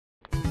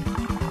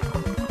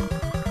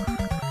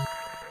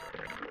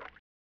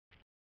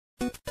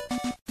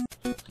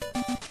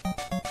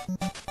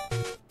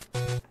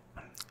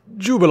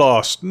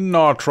Jubilost,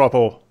 no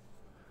trouble.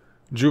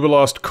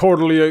 Jubilost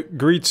cordially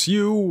greets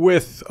you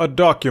with a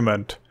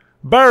document.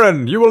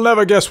 Baron, you will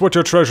never guess what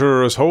your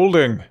treasurer is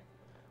holding.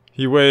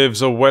 He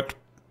waves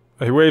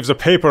a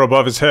paper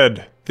above his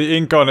head. The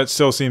ink on it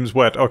still seems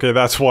wet. Okay,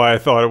 that's why I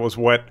thought it was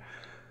wet.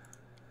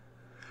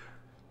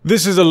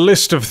 This is a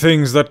list of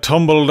things that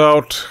tumbled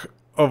out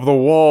of the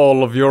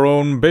wall of your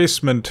own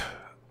basement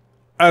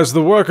as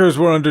the workers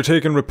were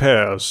undertaking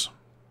repairs.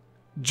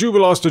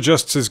 Jubilost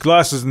adjusts his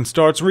glasses and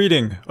starts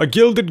reading. A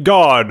gilded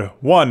guard.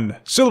 1.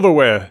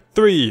 Silverware.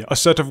 3. A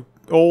set of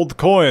old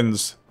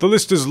coins. The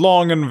list is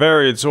long and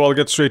varied, so I'll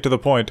get straight to the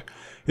point.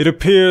 It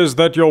appears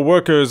that your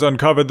workers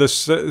uncovered the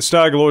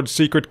Stag Lord's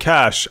secret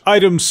cache,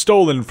 items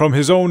stolen from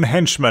his own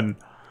henchmen.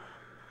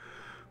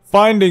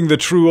 Finding the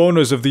true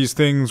owners of these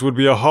things would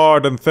be a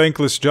hard and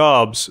thankless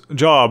job,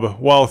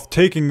 while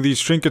taking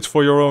these trinkets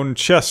for your own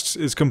chests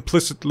is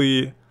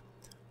complicitly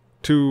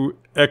to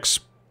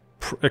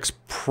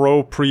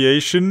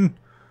expropriation?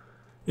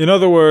 In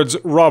other words,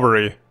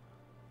 robbery.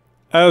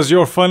 As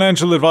your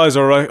financial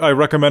advisor, I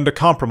recommend a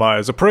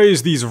compromise.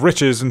 Appraise these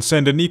riches and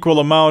spend an equal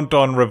amount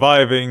on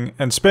reviving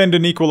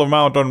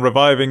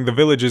the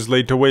villages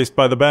laid to waste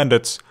by the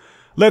bandits.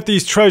 Let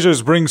these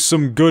treasures bring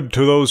some good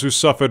to those who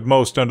suffered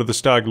most under the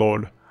Stag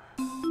Lord.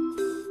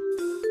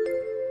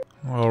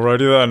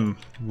 Alrighty then,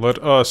 let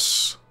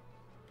us...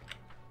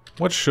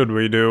 What should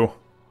we do?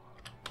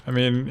 I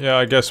mean, yeah,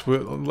 I guess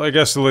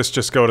let's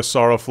just go to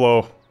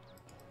Sorrowflow.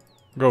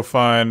 Go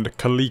find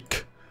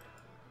Kalikke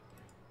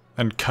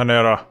and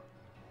Kanerah.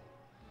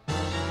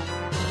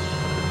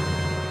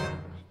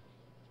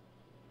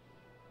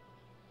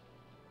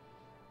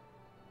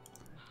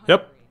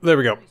 Yep, there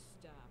we go.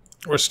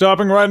 We're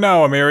stopping right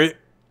now, Amiri.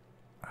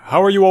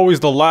 How are you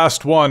always the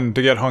last one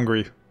to get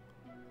hungry?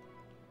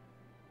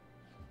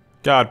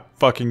 God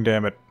fucking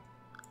damn it.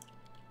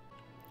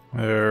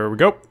 There we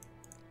go.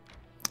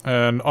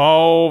 And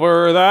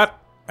over that,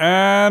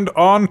 and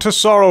on to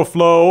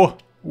Sorrowflow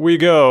we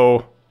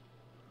go.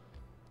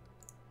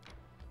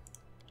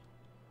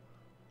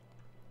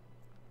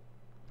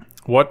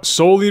 What?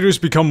 Soul Eaters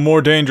become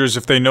more dangerous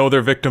if they know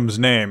their victim's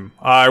name.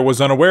 I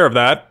was unaware of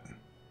that.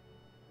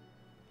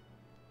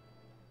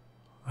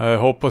 I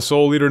hope a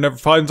Soul Eater never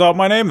finds out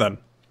my name then.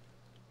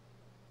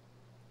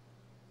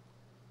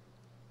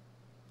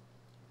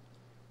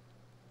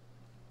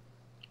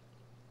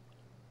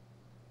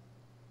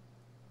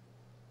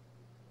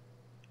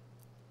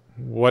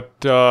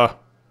 What, there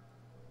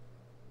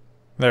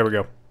we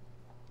go.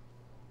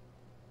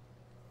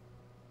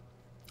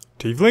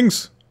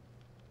 Tieflings?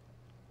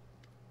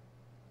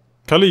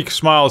 Kalikke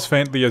smiles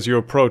faintly as you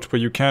approach,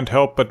 but you can't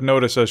help but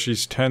notice as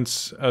she's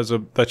tense as a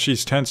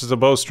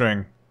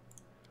bowstring.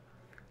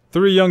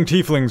 3 young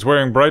tieflings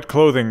wearing bright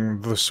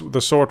clothing,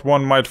 the sort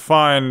one might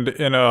find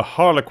in a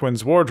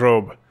harlequin's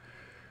wardrobe,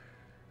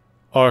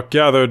 are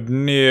gathered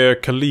near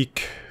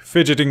Kalikke,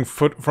 fidgeting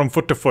from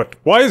foot to foot.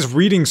 Why is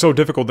reading so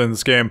difficult in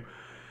this game?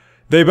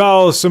 They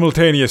bow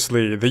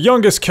simultaneously. The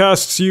youngest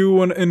casts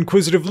you an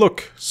inquisitive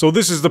look. So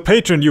this is the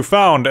patron you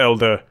found,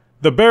 Elder.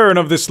 The Baron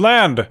of this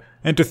land.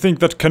 And to think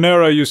that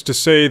Kanerah used to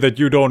say that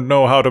you don't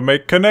know how to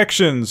make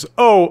connections.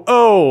 Oh,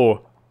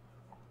 oh!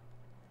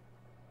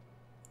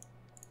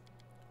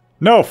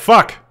 No,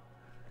 fuck!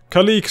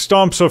 Kalikke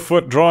stomps her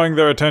foot, drawing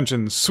their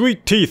attention.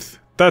 Sweet teeth!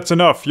 That's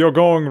enough. You're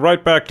going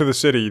right back to the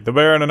city. The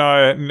Baron and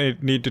I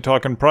need to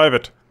talk in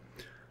private.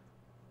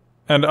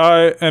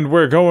 And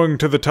we're going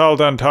to the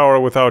Taldan Tower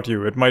without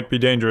you. It might be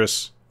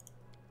dangerous.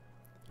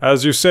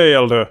 As you say,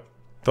 Elder.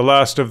 The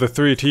last of the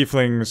 3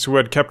 tieflings who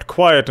had kept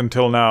quiet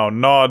until now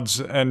nods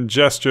and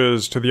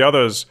gestures to the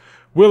others.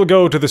 We'll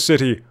go to the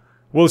city.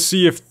 We'll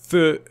see if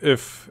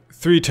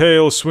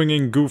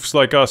 3-tail-swinging goofs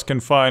like us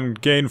can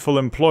find gainful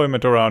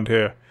employment around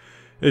here.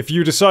 If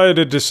you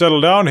decided to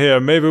settle down here,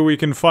 maybe we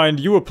can find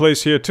you a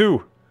place here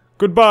too.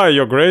 Goodbye,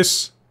 Your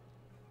Grace.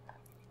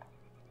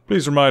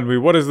 Please remind me,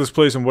 what is this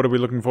place and what are we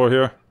looking for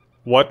here?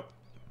 What?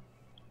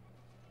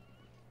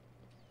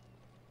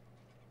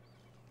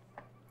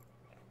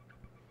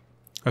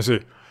 I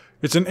see.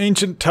 It's an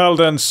ancient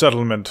Taldan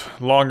settlement,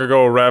 long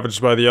ago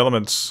ravaged by the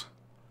elements.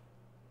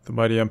 The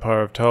mighty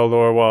empire of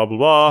Taldor, blah blah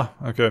blah.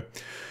 Okay.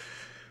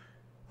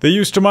 They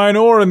used to mine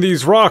ore in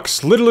these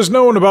rocks. Little is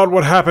known about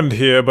what happened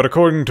here, but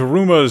according to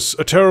rumors,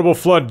 a terrible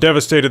flood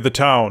devastated the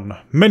town.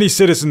 Many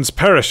citizens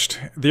perished,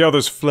 the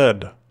others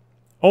fled.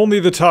 Only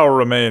the tower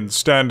remains,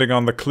 standing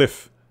on the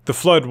cliff. The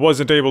flood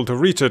wasn't able to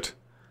reach it.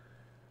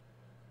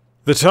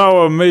 The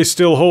tower may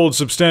still hold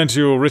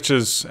substantial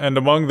riches, and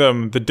among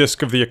them, the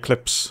Disk of the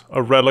Eclipse,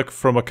 a relic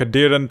from a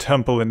Kadiran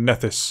temple in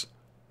Nethys.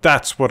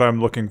 That's what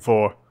I'm looking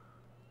for.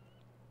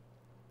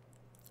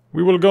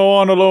 We will go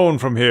on alone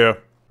from here.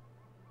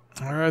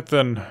 Alright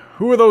then,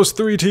 who are those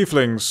 3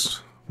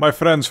 tieflings? My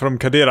friends from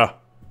Kanerah.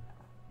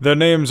 Their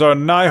names are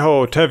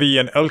Naiho, Tevi,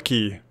 and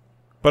Elki,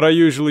 but I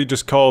usually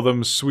just call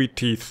them Sweet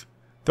Teeth.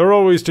 They're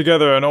always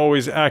together and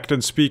always act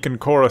and speak in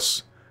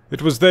chorus.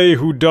 It was they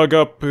who dug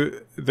up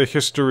the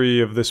history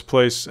of this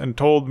place and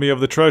told me of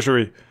the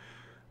treasury,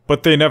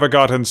 but they never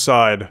got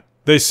inside.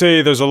 They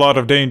say there's a lot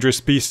of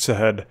dangerous beasts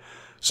ahead.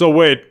 So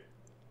wait.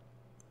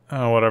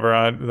 Oh, whatever.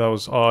 That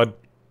was odd.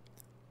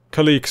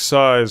 Kalikke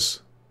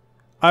sighs.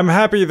 I'm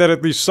happy that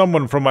at least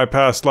someone from my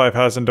past life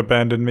hasn't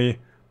abandoned me,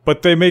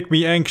 but they make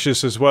me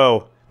anxious as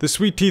well. The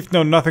Sweet Teeth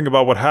know nothing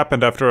about what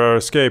happened after our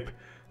escape.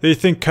 They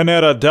think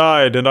Kanerah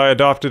died and I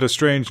adopted a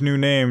strange new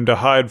name to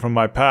hide from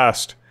my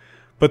past.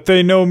 But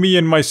they know me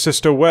and my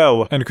sister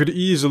well, and could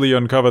easily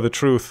uncover the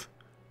truth.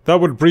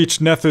 That would breach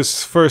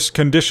Nethys' first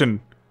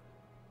condition.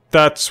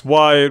 That's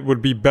why it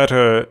would be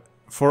better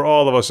for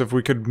all of us if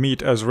we could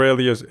meet as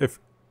rarely as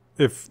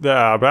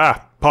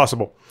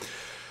possible.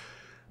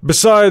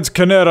 Besides,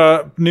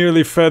 Kanerah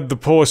nearly fed the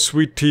poor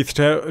Sweet Teeth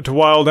to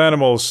wild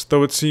animals,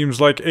 though it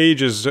seems like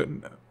ages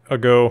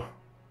ago.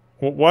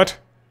 What?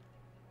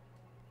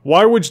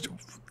 Why would you...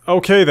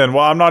 Okay then,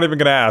 well, I'm not even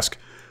gonna ask.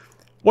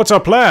 What's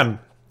our plan?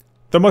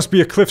 There must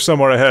be a cliff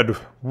somewhere ahead,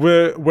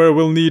 where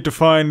we'll need to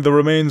find the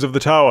remains of the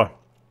tower.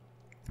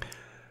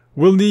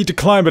 We'll need to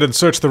climb it and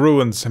search the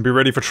ruins, and be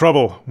ready for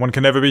trouble. One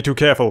can never be too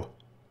careful.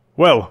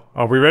 Well,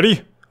 are we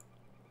ready?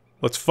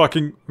 Let's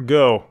fucking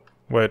go.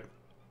 Wait.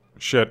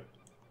 Shit.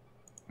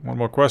 One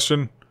more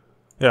question?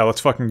 Yeah,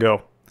 let's fucking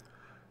go.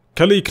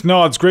 Kalikke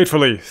nods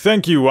gratefully.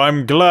 Thank you,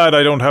 I'm glad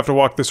I don't have to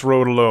walk this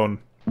road alone.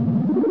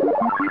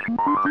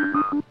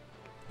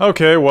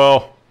 Okay,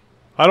 well,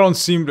 I don't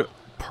seem to...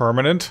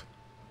 Permanent?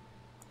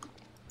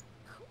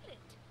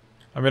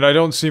 I mean, I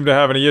don't seem to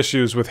have any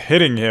issues with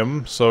hitting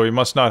him, so he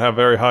must not have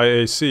very high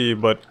AC,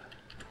 but...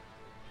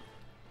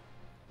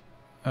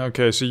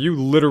 Okay, so you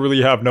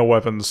literally have no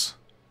weapons.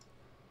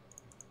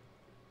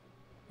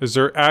 Is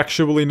there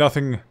actually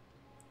nothing...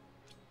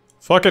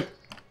 Fuck it.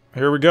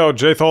 Here we go,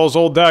 Jathal's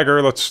old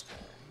dagger, let's...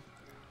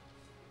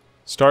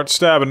 start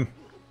stabbing.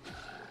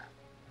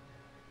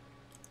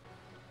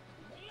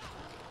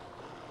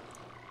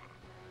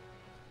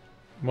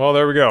 Well,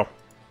 there we go.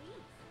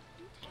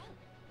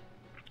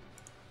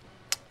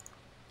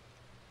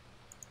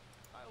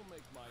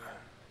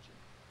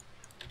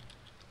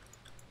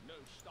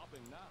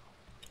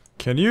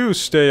 Can you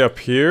stay up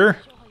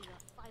here?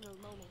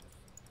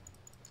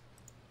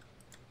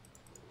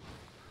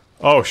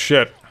 Oh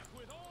shit.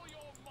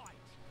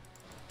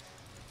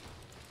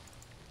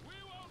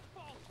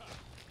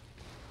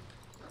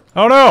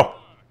 Oh no!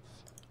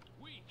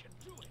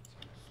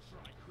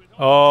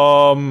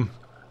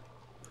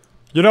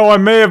 You know, I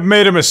may have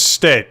made a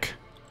mistake.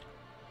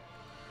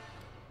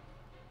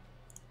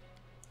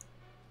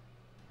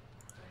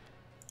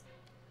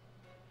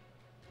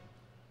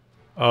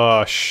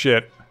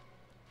 Shit.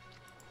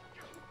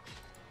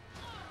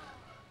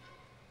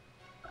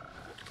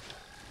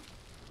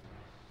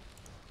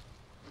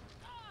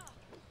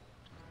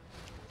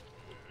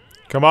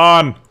 Come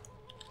on!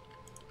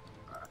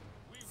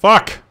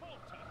 Fuck!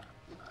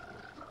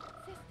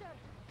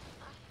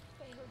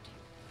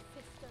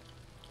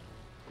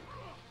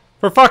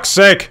 For fuck's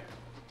sake!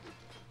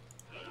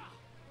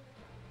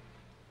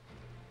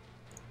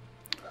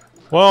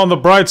 Well, on the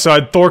bright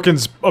side,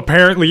 Thorkinn's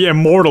apparently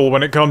immortal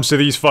when it comes to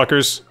these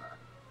fuckers.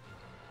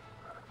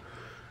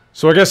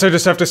 So I guess I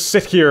just have to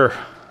sit here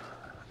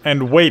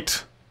and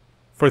wait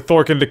for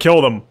Thorkinn to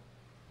kill them.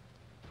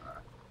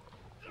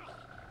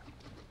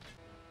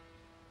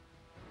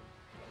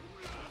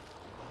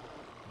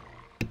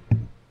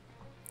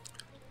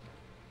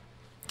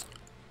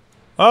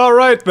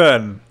 Alright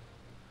then.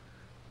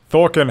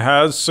 Thorkinn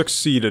has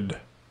succeeded.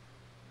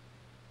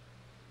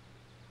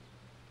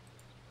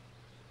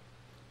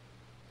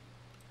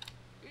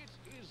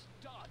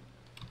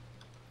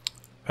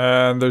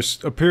 And there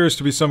appears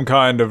to be some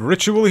kind of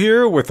ritual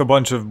here with a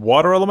bunch of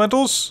water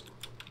elementals.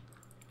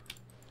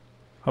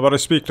 How about I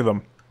speak to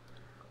them?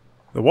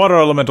 The water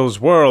elementals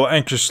whirl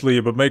anxiously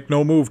but make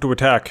no move to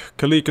attack.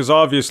 Kalikke is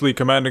obviously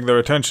commanding their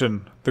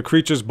attention. The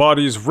creatures'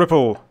 bodies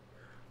ripple,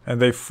 and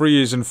they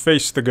freeze and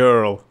face the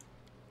girl.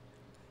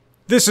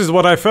 This is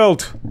what I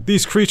felt!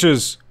 These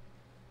creatures...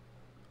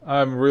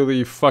 I'm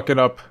really fucking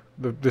up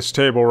this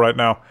table right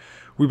now.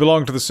 We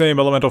belong to the same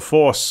elemental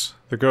force.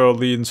 The girl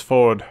leans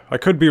forward. I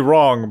could be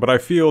wrong, but I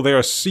feel they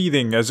are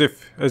seething as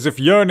if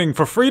yearning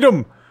for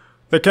freedom!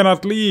 They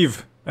cannot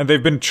leave, and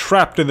they've been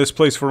trapped in this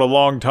place for a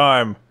long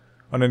time.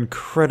 An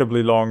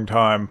incredibly long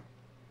time.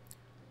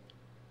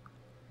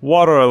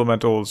 Water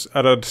elementals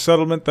at a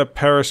settlement that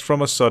perished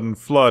from a sudden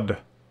flood.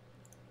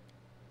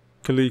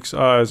 Kalikke's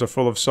eyes are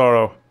full of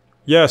sorrow.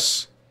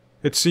 Yes,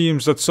 it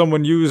seems that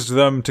someone used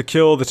them to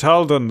kill the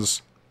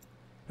Taldans,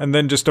 and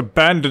then just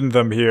abandoned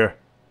them here.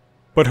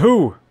 But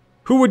who?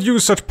 Who would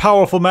use such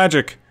powerful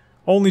magic,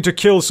 only to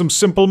kill some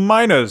simple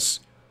miners?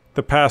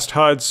 The past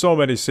hides so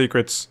many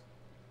secrets.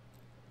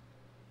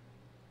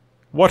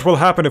 What will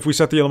happen if we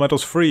set the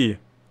elementals free?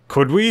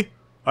 Could we?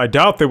 I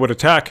doubt they would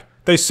attack.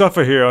 They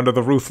suffer here under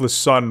the ruthless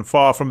sun,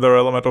 far from their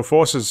elemental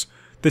forces.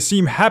 They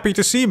seem happy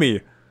to see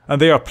me, and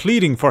they are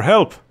pleading for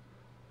help.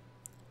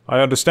 I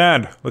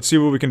understand. Let's see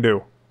what we can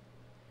do.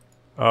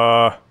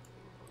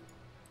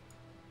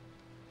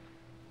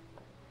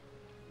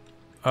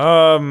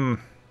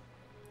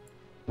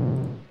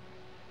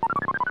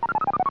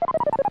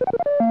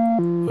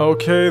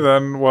 Okay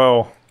then,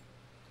 well...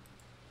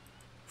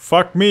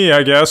 Fuck me,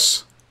 I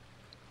guess.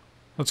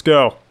 Let's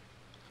go.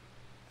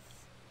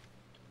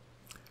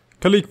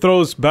 Kalikke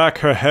throws back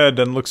her head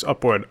and looks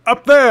upward.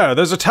 Up there!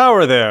 There's a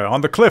tower there,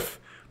 on the cliff.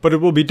 But it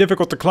will be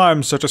difficult to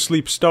climb such a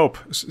steep slope.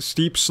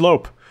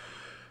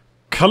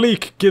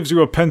 Kalikke gives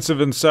you a pensive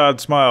and sad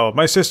smile.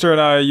 My sister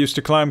and I used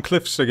to climb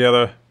cliffs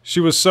together. She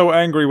was so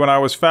angry when I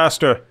was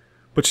faster,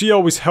 but she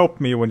always helped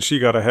me when she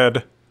got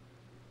ahead.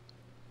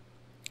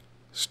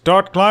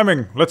 Start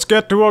climbing! Let's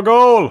get to a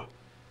goal!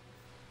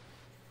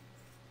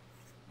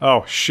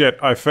 Oh shit,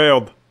 I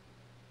failed.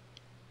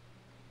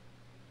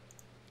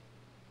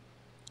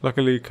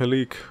 Luckily,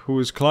 Kalikke, who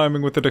is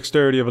climbing with the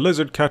dexterity of a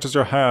lizard, catches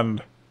her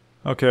hand.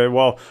 Okay,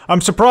 well, I'm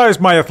surprised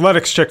my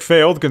athletics check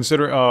failed,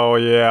 considering— oh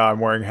yeah, I'm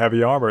wearing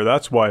heavy armor,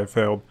 that's why it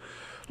failed.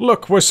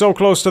 Look, we're so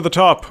close to the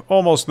top,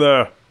 almost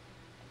there.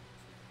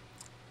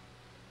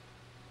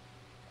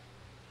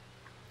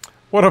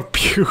 What a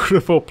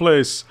beautiful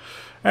place.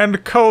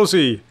 And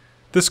cozy.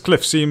 The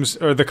cliff seems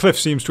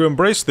to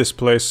embrace this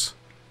place.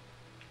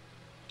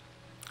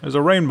 There's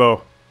a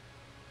rainbow.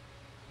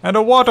 And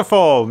a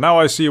waterfall! Now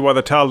I see why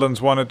the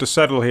Taldans wanted to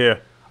settle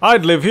here.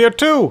 I'd live here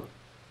too!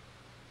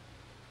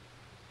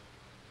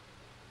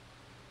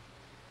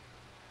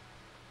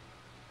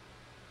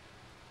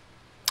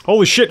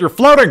 Holy shit, you're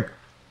floating!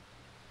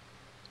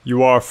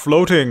 You are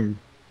floating.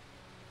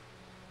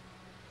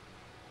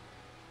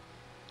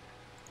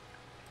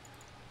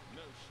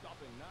 No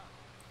stopping now.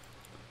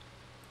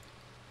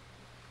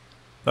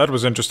 That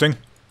was interesting.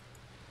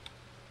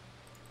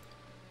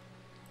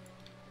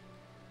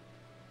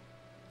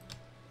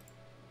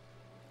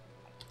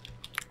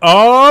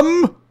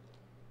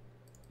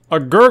 A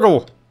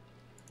gurgle.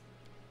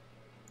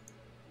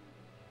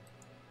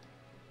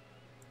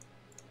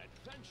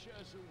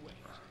 Adventures await.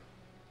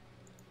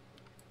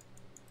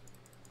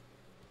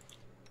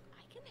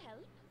 I can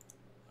help.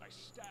 I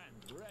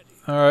stand ready.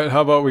 Alright,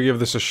 how about we give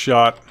this a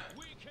shot?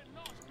 We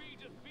cannot be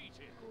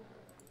defeated.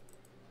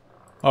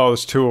 Oh,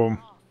 there's two of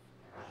them.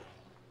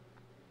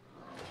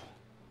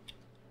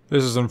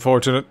 This is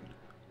unfortunate.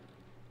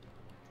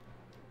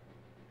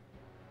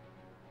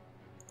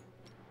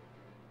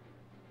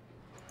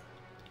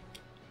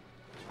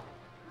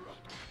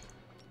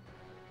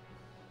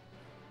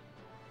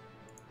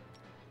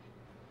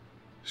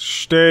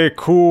 Stay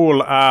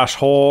cool,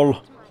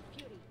 asshole.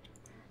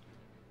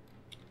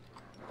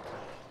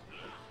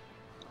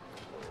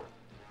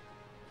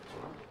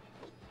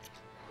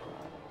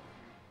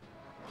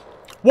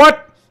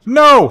 What?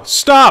 No!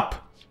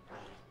 Stop!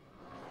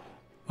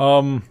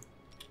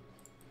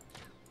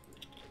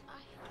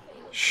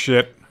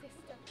 Shit.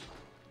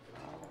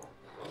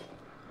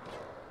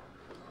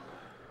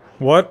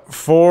 What?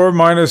 4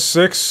 minus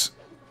 6?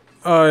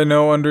 I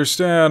no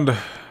understand.